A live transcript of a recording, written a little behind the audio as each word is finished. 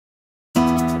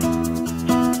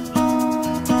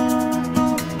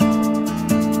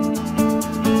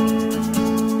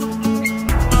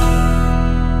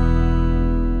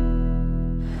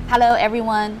Hello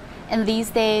everyone. In these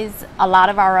days, a lot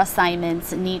of our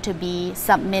assignments need to be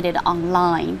submitted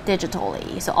online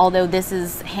digitally. So although this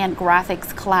is hand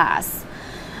graphics class,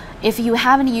 if you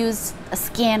haven't used a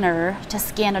scanner to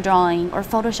scan a drawing or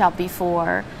Photoshop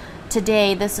before,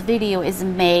 today this video is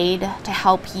made to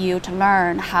help you to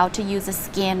learn how to use a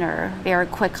scanner very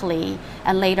quickly,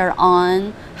 and later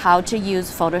on how to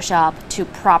use Photoshop to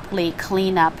properly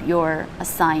clean up your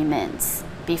assignments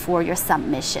before your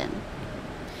submission.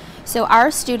 So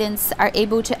our students are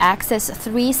able to access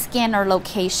 3 scanner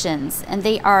locations, and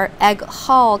they are Egg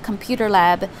Hall Computer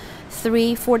Lab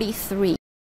 343.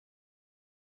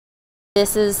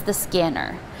 This is the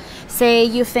scanner. Say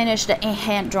you finished a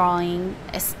hand drawing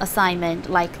assignment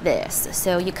like this.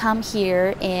 So you come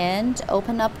here and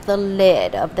open up the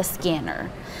lid of the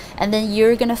scanner. And then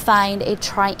you're going to find a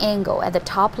triangle at the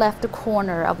top left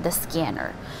corner of the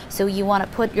scanner. So you want to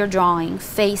put your drawing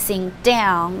facing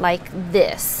down like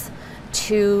this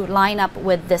to line up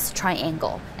with this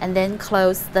triangle, and then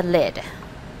close the lid.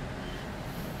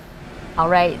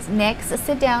 Alright, next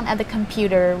sit down at the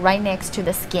computer right next to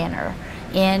the scanner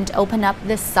and open up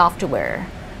this software.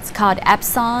 It's called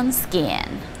Epson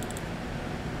Scan.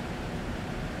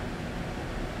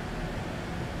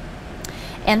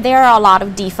 And there are a lot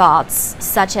of defaults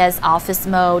such as office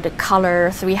mode,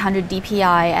 color, 300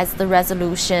 dpi as the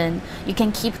resolution. You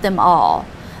can keep them all.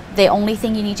 The only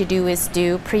thing you need to do is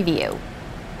do preview.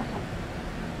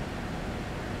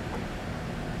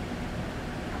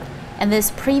 And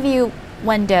this preview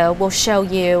window will show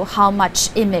you how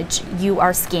much image you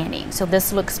are scanning. So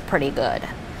this looks pretty good.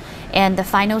 And the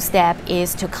final step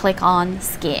is to click on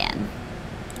Scan.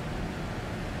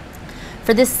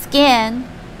 For this scan,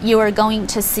 you are going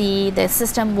to see the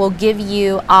system will give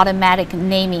you automatic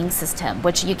naming system,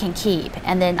 which you can keep.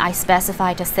 And then I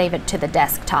specify to save it to the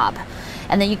desktop.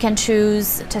 And then you can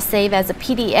choose to save as a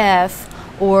PDF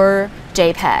or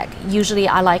JPEG. Usually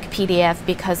I like PDF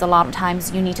because a lot of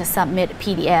times you need to submit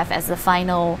PDF as the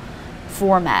final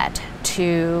format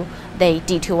to the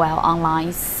D2L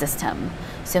online system.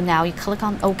 So now you click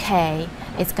on OK,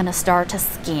 it's going to start to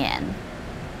scan.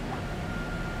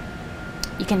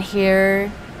 You can hear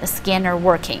the scanner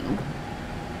working.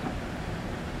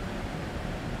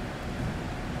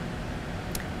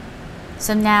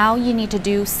 So now you need to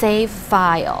do Save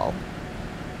File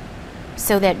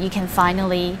so that you can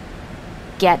finally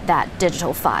get that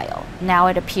digital file. Now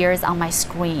it appears on my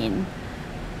screen,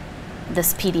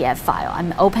 this PDF file.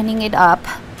 I'm opening it up.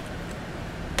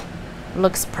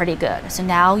 Looks pretty good. So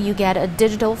now you get a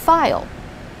digital file.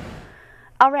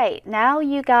 Alright, now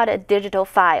you got a digital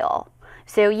file.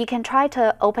 So you can try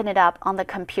to open it up on the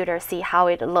computer, see how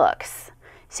it looks.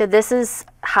 So this is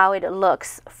how it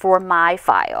looks for my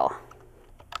file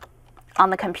on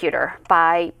the computer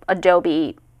by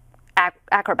Adobe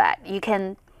Acrobat. You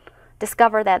can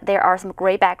discover that there are some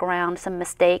gray background, some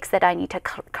mistakes that I need to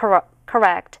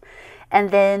correct, and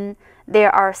then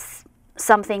there are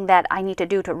something that I need to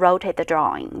do to rotate the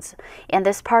drawings. And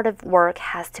this part of work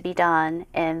has to be done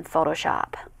in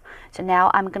Photoshop. So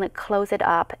now I'm going to close it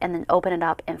up and then open it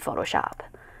up in Photoshop.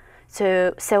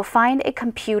 So find a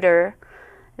computer.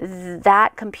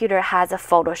 That computer has a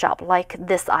Photoshop, like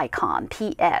this icon,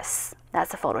 PS.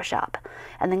 That's a Photoshop.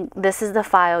 And then this is the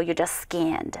file you just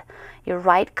scanned. You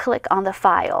right click on the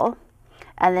file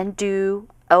and then do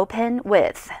Open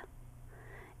With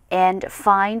and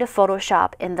find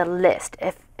Photoshop in the list.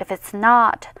 If it's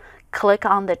not, click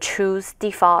on the Choose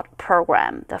Default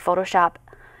Program. The Photoshop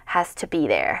has to be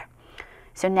there.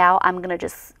 So now I'm going to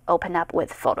just open up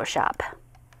with Photoshop.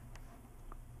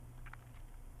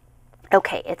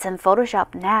 Okay, it's in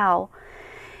Photoshop now.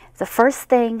 The first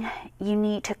thing you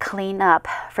need to clean up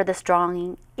for this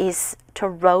drawing is to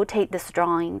rotate this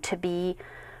drawing to be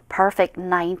perfect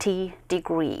 90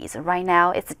 degrees. Right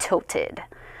now it's tilted.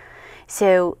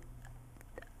 So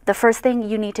the first thing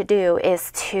you need to do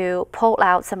is to pull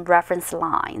out some reference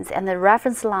lines, and the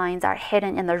reference lines are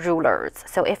hidden in the rulers.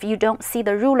 So if you don't see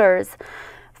the rulers,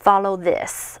 follow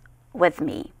this with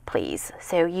me, please.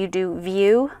 So you do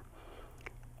View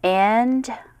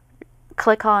and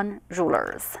click on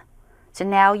Rulers. So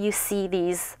now you see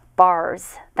these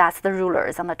bars, that's the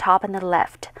rulers on the top and the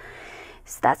left.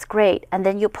 So that's great. And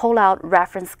then you pull out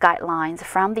reference guidelines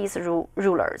from these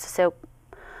rulers. So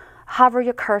hover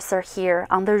your cursor here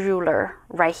on the ruler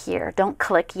right here. Don't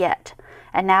click yet.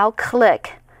 And now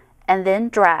click and then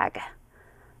drag.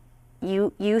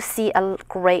 You see a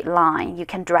great line you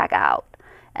can drag out.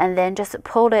 And then just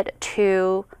pull it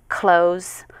to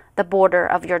close the border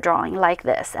of your drawing like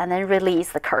this, and then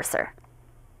release the cursor.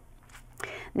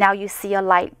 Now you see a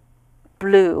light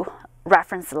blue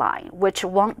reference line, which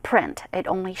won't print. It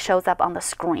only shows up on the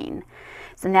screen.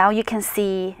 So now you can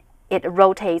see it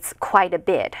rotates quite a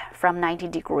bit from 90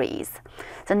 degrees.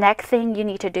 The next thing you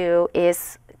need to do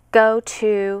is go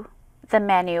to the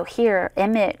menu here,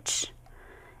 Image,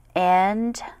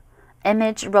 and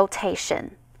Image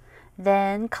Rotation.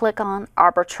 Then click on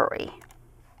Arbitrary.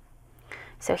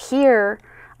 So here,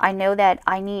 I know that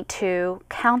I need to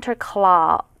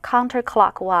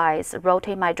counterclockwise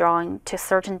rotate my drawing to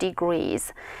certain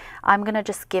degrees. I'm going to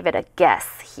just give it a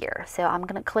guess here. So I'm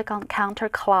going to click on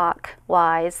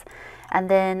counterclockwise, and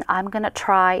then I'm going to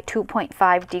try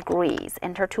 2.5 degrees.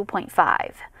 Enter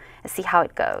 2.5 and see how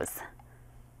it goes.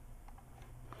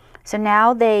 So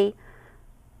now the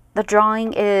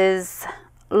drawing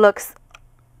looks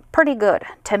pretty good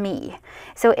to me.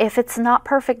 So if it's not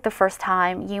perfect the first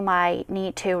time, you might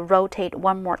need to rotate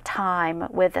one more time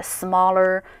with a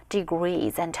smaller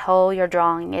degrees until your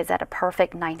drawing is at a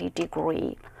perfect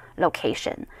 90-degree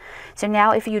location. So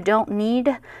now if you don't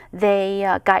need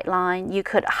the guideline, you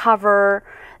could hover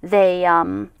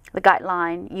the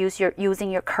guideline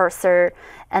using your cursor,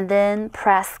 and then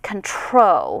press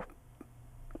Control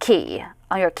key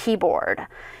on your keyboard.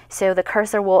 So the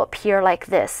cursor will appear like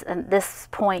this, and at this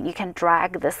point you can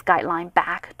drag this guideline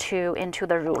back into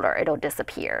the ruler. It'll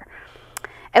disappear.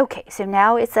 Okay, so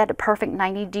now it's at a perfect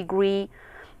 90-degree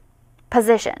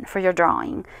position for your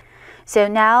drawing. So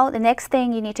now the next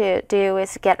thing you need to do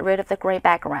is get rid of the gray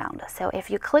background. So if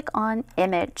you click on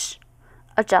Image,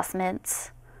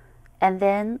 Adjustments, and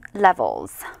then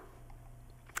Levels,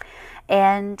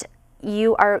 and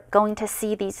you are going to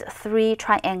see these 3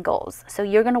 triangles. So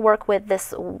you're going to work with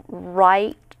this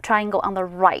right triangle on the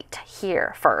right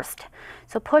here first.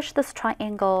 So push this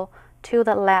triangle to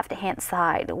the left hand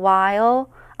side.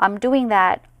 While I'm doing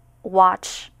that,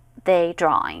 watch the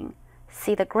drawing.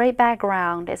 See, the gray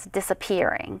background is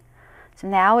disappearing. So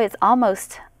now it's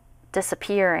almost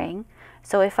disappearing.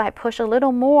 So if I push a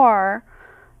little more,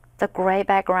 the gray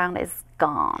background is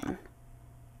gone.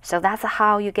 So that's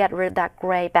how you get rid of that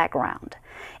gray background.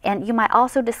 And you might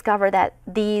also discover that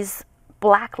these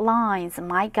black lines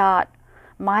might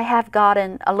have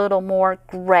gotten a little more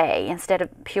gray instead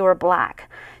of pure black.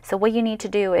 So what you need to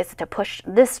do is to push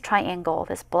this triangle,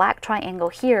 this black triangle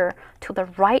here, to the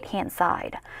right hand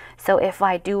side. So if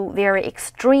I do very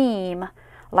extreme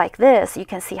like this, you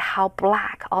can see how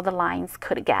black all the lines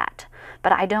could get.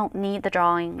 But I don't need the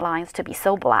drawing lines to be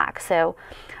so black, so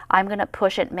I'm going to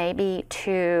push it maybe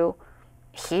to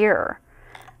here.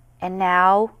 And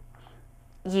now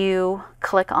you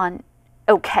click on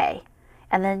OK.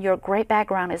 And then your gray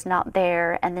background is not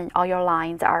there, and then all your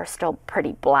lines are still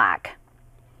pretty black.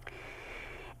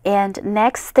 And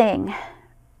next thing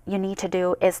you need to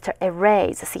do is to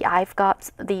erase. See, I've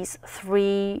got these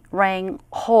 3 ring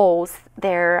holes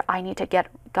there I need to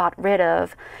got rid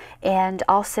of. And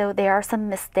also there are some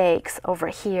mistakes over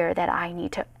here that I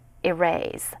need to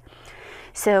erase.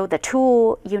 So the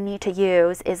tool you need to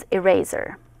use is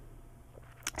Eraser.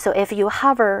 So if you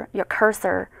hover your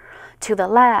cursor to the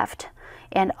left,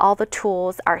 and all the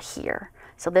tools are here.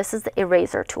 So this is the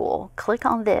Eraser tool. Click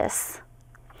on this,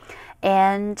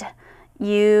 and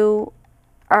you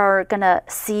are gonna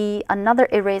see another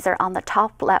eraser on the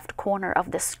top left corner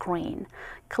of the screen.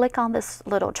 Click on this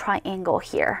little triangle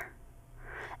here,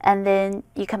 and then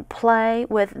you can play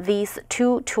with these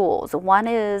 2 tools. One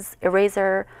is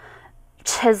Eraser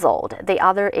Chiseled, the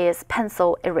other is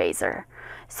Pencil Eraser.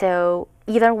 So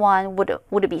either one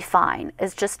would be fine.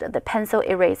 It's just the pencil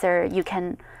eraser, you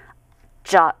can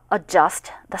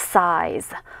adjust the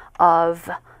size of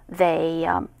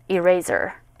the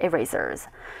erasers.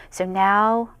 So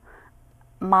now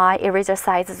my eraser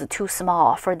size is too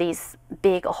small for these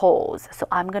big holes. So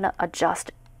I'm going to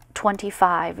adjust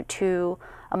 25 to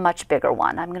a much bigger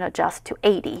one. I'm going to adjust to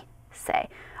 80, say.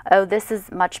 Oh, this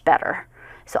is much better.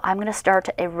 So I'm going to start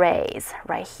to erase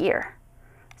right here.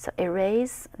 So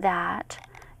erase that,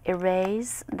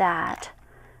 erase that,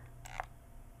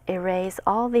 erase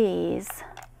all these,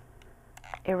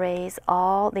 erase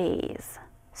all these.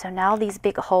 So now these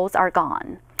big holes are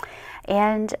gone.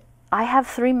 And I have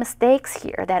 3 mistakes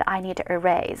here that I need to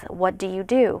erase. What do you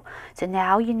do? So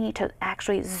now you need to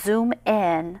actually zoom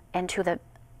in into the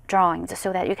drawings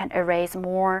so that you can erase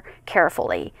more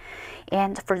carefully.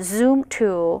 And for zoom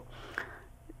tool,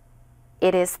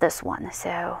 it is this one.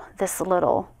 So this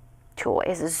little tool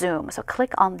is zoom. So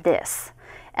click on this,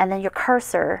 and then your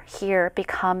cursor here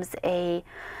becomes a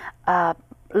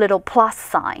little plus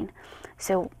sign.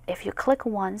 So if you click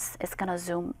once, it's going to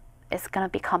zoom it's going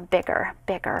to become bigger,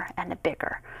 bigger, and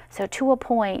bigger. So to a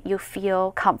point you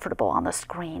feel comfortable on the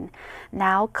screen.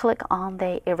 Now click on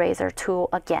the eraser tool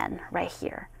again right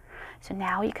here. So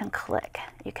now you can click,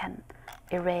 you can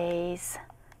erase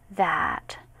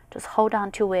that. Just hold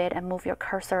on to it and move your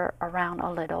cursor around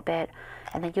a little bit,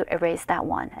 and then you erase that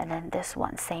one, and then this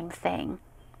one, same thing.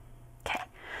 Okay,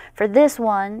 for this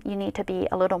one you need to be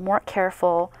a little more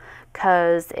careful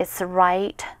because it's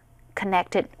right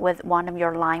connected with one of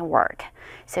your line work.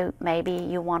 So maybe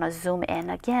you want to zoom in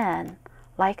again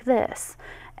like this,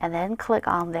 and then click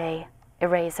on the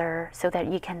eraser so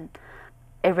that you can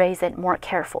erase it more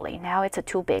carefully. Now it's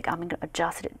too big. I'm going to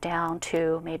adjust it down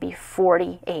to maybe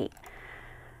 48.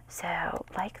 So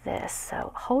like this.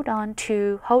 So hold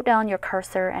down your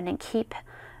cursor and then keep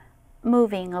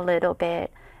moving a little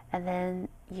bit, and then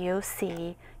you'll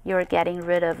see you're getting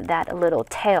rid of that little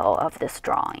tail of this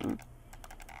drawing.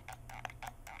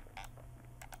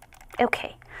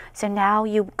 Okay, so now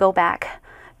you go back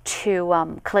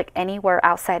to click anywhere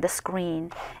outside the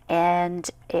screen,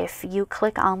 and if you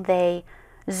click on the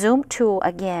zoom tool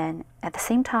again, at the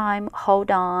same time hold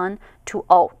on to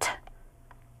Alt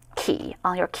key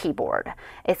on your keyboard,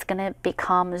 it's going to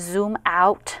become zoom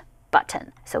out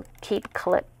button. So keep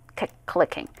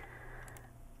clicking.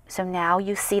 So now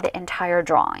you see the entire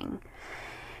drawing.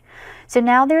 So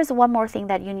now there's one more thing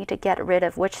that you need to get rid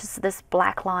of, which is this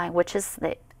black line, which is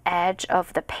the edge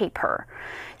of the paper.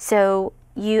 So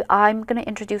I'm going to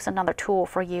introduce another tool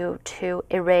for you to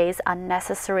erase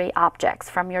unnecessary objects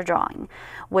from your drawing,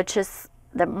 which is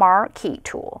the Marquee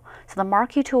Tool. So the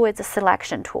Marquee Tool is a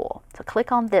selection tool. So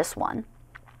click on this one,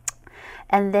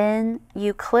 and then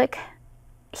you click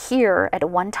here at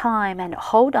one time and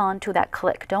hold on to that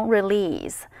click. Don't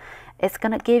release. It's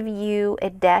going to give you a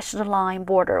dashed line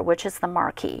border, which is the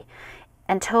marquee,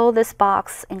 until this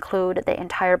box includes the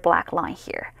entire black line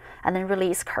here, and then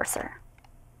release cursor.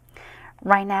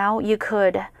 Right now you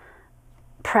could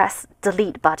press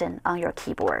delete button on your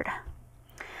keyboard,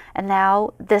 and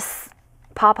now this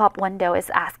pop-up window is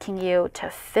asking you to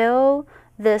fill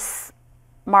this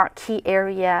marquee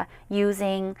area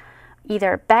using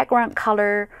either background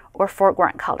color or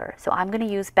foreground color. So I'm going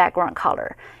to use background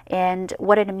color, and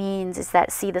what it means is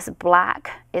that, see, this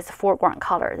black is foreground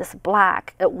color, this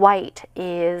white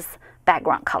is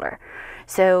background color.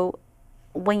 So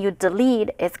when you delete,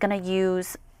 it's going to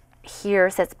use here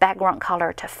says background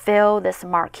color to fill this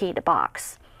marquee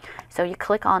box. So you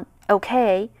click on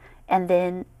OK, and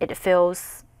then it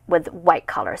fills with white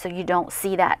color, so you don't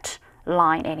see that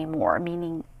line anymore,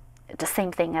 meaning the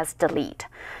same thing as delete.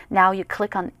 Now you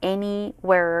click on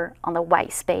anywhere on the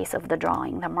white space of the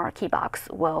drawing, the marquee box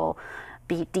will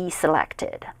be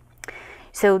deselected.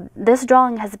 So this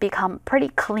drawing has become pretty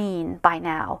clean by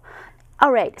now.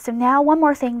 Alright, so now one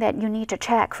more thing that you need to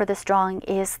check for this drawing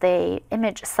is the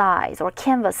image size or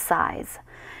canvas size.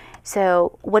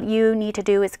 So what you need to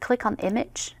do is click on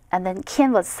image and then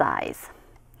canvas size.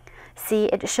 See,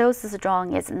 it shows this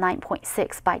drawing is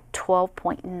 9.6 by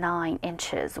 12.9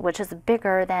 inches, which is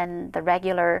bigger than the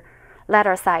regular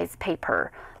letter size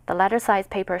paper. The letter size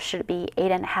paper should be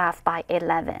 8.5 by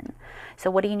 11. So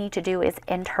what you need to do is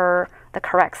enter the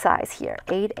correct size here,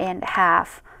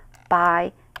 8.5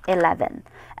 by 11,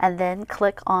 and then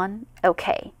click on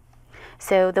OK.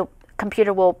 So the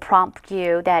computer will prompt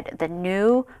you that the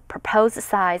new proposed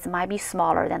size might be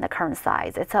smaller than the current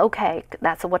size. It's okay,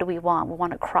 that's what we want. We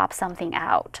want to crop something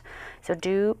out. So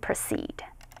do proceed.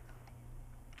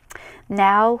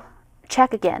 Now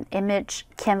check again, image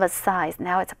canvas size.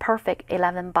 Now it's a perfect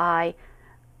 11 by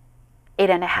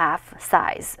 8.5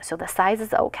 size. So the size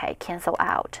is okay, cancel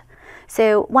out.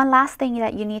 So one last thing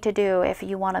that you need to do if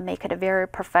you want to make it very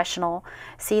professional,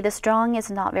 see, this drawing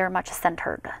is not very much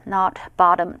centered, not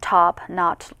bottom, top,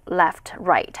 not left,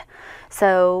 right.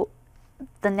 So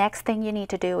the next thing you need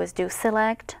to do is do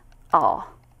select all.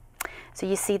 So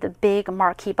you see the big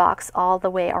marquee box all the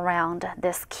way around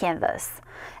this canvas.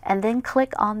 And then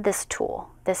click on this tool.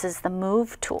 This is the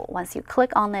move tool. Once you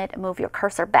click on it, move your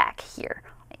cursor back here,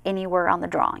 anywhere on the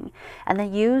drawing, and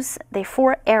then use the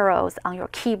 4 arrows on your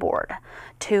keyboard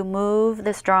to move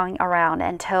this drawing around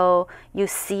until you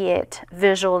see it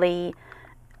visually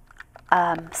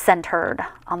centered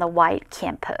on the white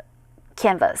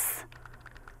canvas.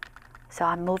 So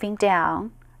I'm moving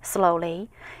down slowly,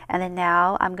 and then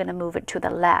now I'm going to move it to the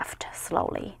left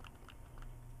slowly,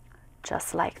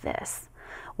 just like this.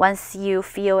 Once you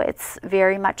feel it's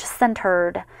very much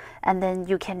centered, and then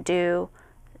you can do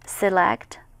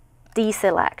select,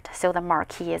 deselect, so the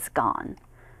marquee is gone.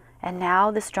 And now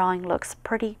this drawing looks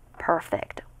pretty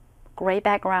perfect. gray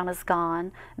background is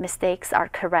gone, mistakes are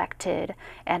corrected,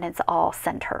 and it's all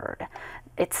centered.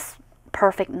 It's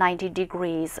perfect 90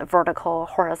 degrees, vertical,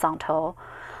 horizontal.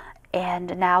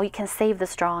 And now you can save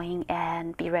this drawing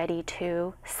and be ready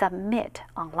to submit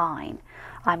online.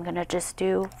 I'm going to just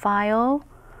do File,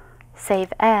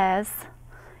 Save As,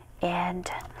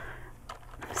 and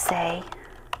say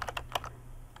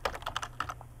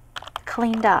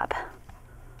Cleaned Up.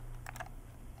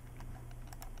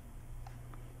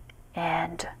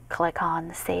 And click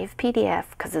on Save PDF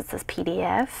because it's this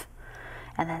PDF,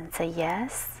 and then say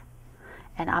yes.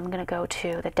 And I'm going to go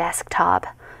to the desktop.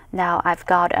 Now I've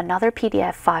got another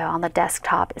PDF file on the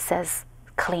desktop. It says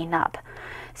Clean Up.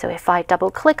 So if I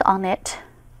double click on it,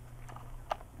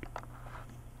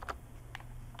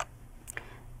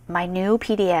 my new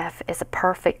PDF is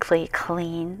perfectly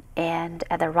clean and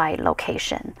at the right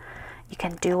location. You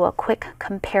can do a quick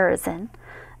comparison.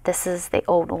 This is the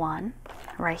old one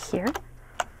right here,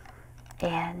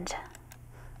 and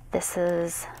this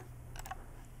is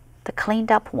the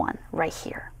cleaned up one right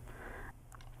here.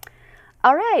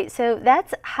 All right, so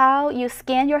that's how you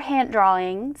scan your hand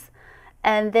drawings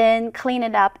and then clean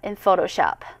it up in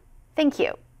Photoshop. Thank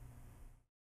you.